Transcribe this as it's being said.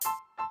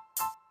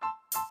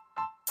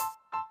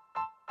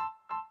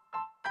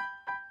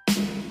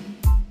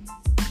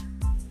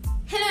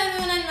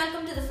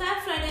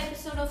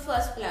of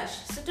First Flash.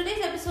 So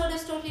today's episode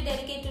is totally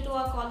dedicated to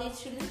our college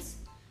students.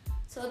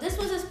 So this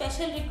was a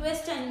special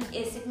request and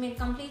yes, it made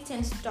complete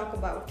sense to talk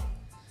about.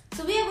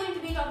 So we are going to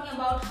be talking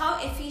about how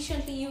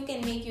efficiently you can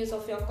make use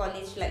of your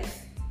college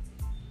life.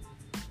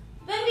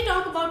 When we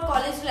talk about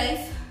college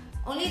life,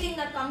 only thing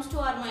that comes to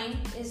our mind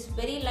is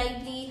very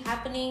lively,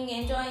 happening,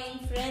 enjoying,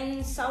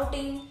 friends,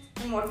 outing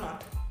and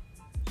whatnot.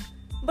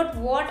 But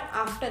what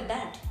after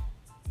that?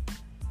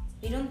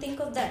 We don't think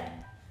of that.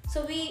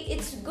 So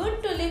it's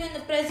good to live in the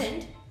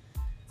present,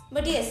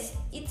 but yes,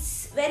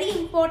 it's very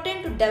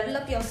important to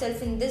develop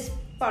yourself in this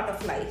part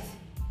of life.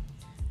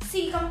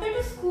 See, compared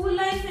to school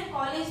life and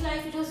college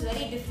life, it was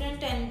very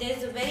different and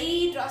there's a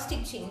very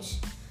drastic change.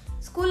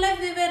 School life,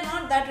 we were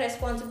not that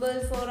responsible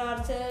for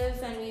ourselves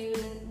and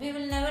we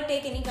will never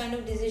take any kind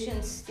of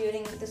decisions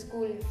during the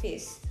school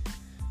phase.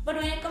 But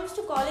when it comes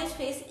to college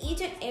phase,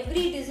 each and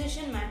every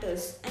decision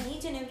matters and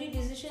each and every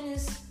decision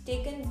is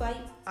taken by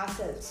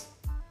ourselves.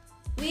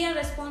 We are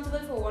responsible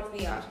for what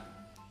we are.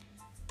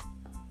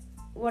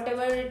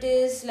 Whatever it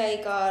is,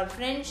 like our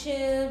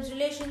friendships,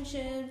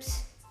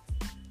 relationships,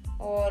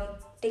 or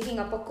taking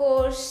up a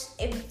course,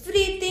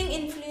 everything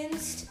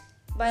influenced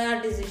by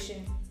our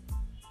decision.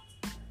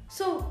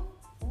 So,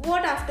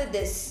 what after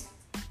this?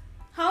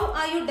 How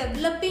are you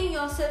developing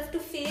yourself to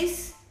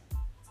face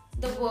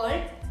the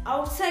world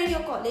outside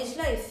your college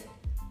life?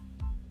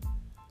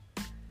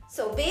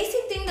 So,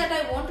 basic thing that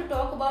I want to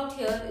talk about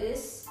here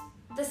is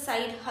the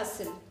side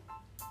hustle.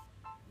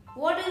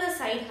 What is a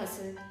side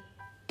hustle?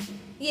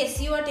 Yes,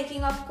 you are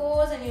taking up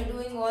course and you're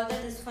doing all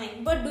that is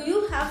fine. But do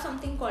you have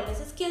something called as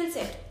a skill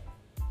set?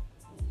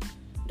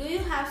 Do you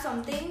have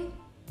something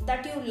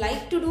that you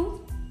like to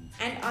do?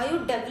 And are you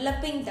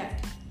developing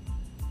that?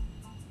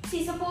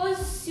 See,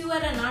 suppose you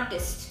are an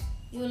artist.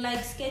 You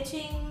like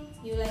sketching,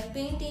 you like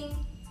painting.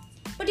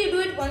 But you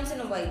do it once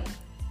in a while.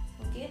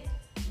 Okay?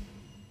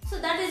 So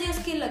that is your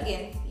skill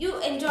again.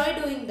 You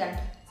enjoy doing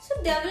that. So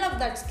develop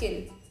that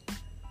skill.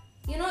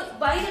 You know,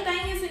 by the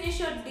time you finish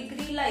your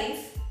degree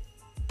life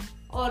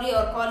or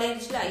your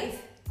college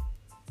life,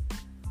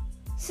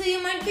 so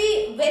you might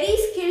be very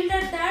skilled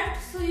at that,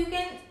 so you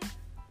can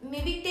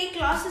maybe take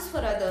classes for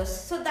others.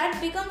 So that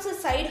becomes a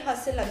side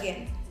hustle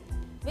again,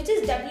 which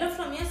is developed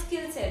from your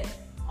skill set.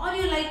 Or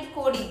you like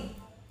coding.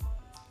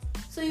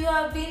 So you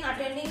have been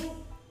attending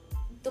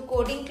the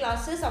coding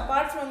classes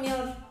apart from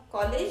your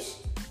college.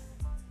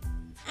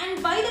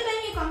 And by the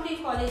time you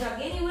complete college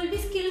again, you will be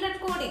skilled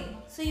at coding.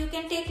 So you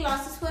can take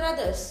classes for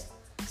others.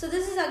 So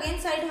this is again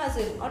side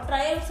hustle. Or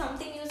try out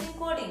something using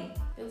coding.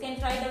 You can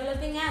try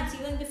developing apps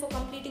even before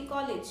completing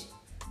college.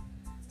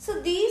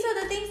 So these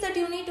are the things that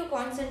you need to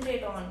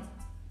concentrate on.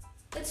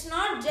 It's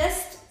not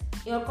just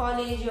your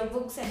college, your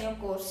books and your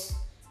course.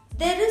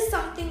 There is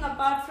something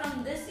apart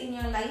from this in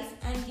your life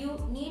and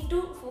you need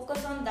to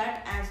focus on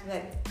that as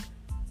well.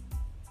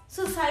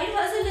 So side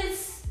hustle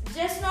is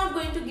just not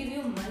going to give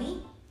you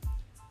money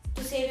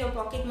to save your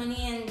pocket money,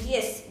 and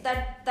yes,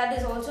 that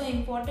is also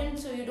important,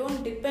 so you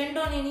don't depend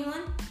on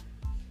anyone.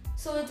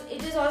 So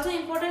it is also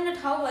important that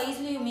how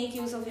wisely you make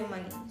use of your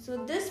money.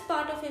 So this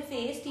part of your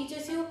phase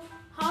teaches you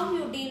how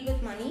you deal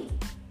with money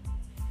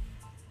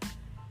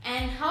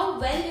and how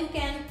well you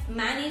can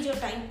manage your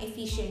time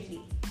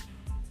efficiently.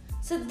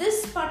 So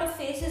this part of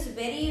phase is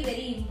very,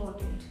 very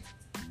important.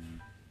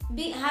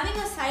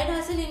 Having a side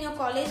hustle in your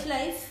college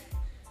life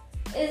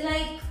is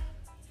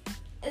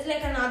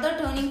like another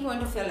turning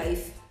point of your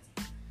life.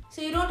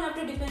 So you don't have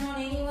to depend on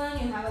anyone,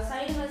 you have a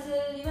side hustle.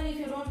 Even if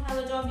you don't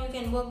have a job, you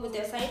can work with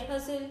your side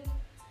hustle.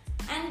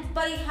 And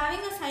by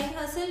having a side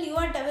hustle, you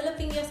are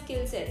developing your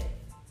skill set.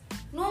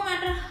 No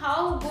matter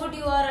how good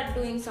you are at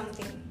doing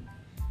something.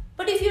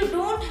 But if you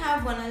don't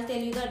have one, I'll tell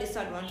you the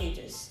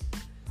disadvantages.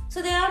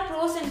 So there are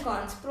pros and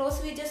cons. Pros,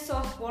 we just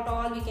saw what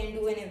all we can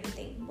do and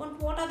everything.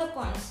 But what are the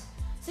cons?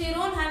 So you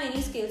don't have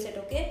any skill set,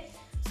 okay?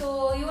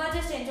 So you are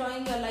just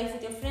enjoying your life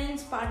with your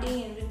friends,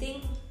 partying and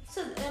everything.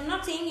 So I'm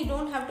not saying you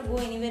don't have to go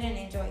anywhere and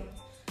enjoy.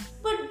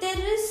 But there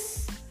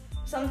is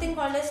something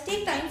called as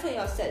take time for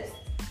yourself.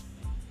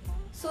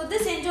 So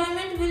this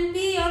enjoyment will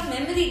be your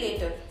memory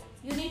later.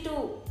 You need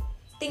to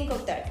think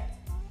of that.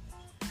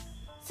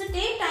 So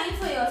take time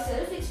for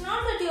yourself. It's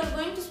not that you are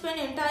going to spend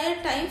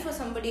entire time for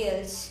somebody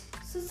else.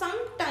 So some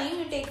time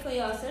you take for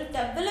yourself,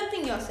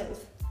 developing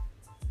yourself.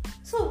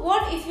 So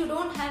what if you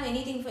don't have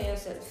anything for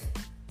yourself?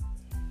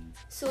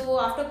 So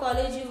after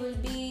college you will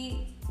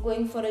be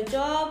going for a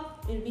job,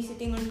 you'll be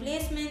sitting on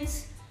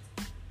placements,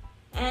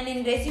 and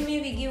in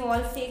resume we give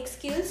all fake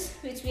skills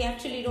which we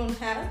actually don't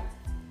have.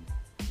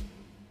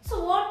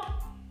 So what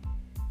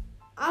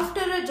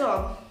after a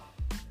job?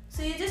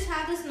 So you just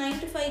have this 9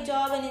 to 5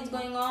 job and it's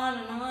going on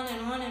and on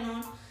and on and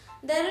on.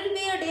 There will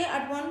be a day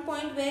at one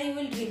point where you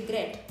will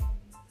regret.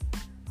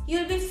 You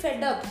will be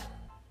fed up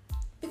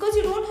because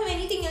you don't have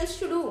anything else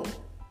to do.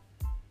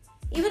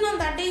 Even on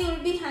that day you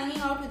will be hanging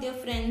out with your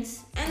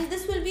friends and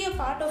this will be a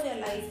part of your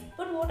life.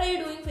 But what are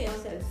you doing for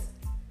yourself?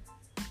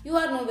 You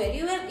are nowhere.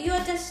 You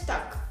are just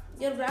stuck.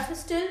 Your graph is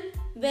still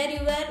where you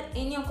were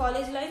in your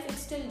college life.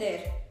 It's still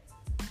there.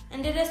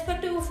 And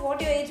irrespective of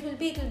what your age will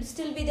be, it will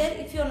still be there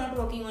if you're not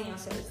working on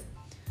yourself.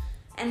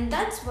 And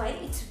that's why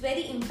it's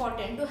very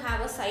important to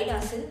have a side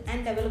hustle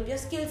and develop your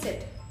skill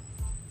set.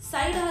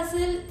 Side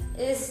hustle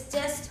is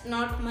just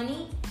not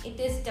money, it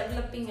is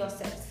developing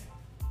yourself.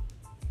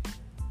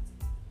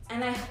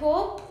 And I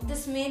hope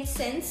this made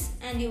sense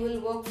and you will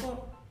work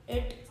for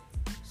it.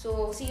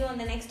 So see you on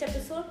the next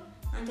episode.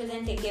 Until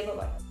then, take care.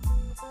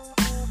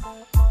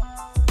 Bye-bye.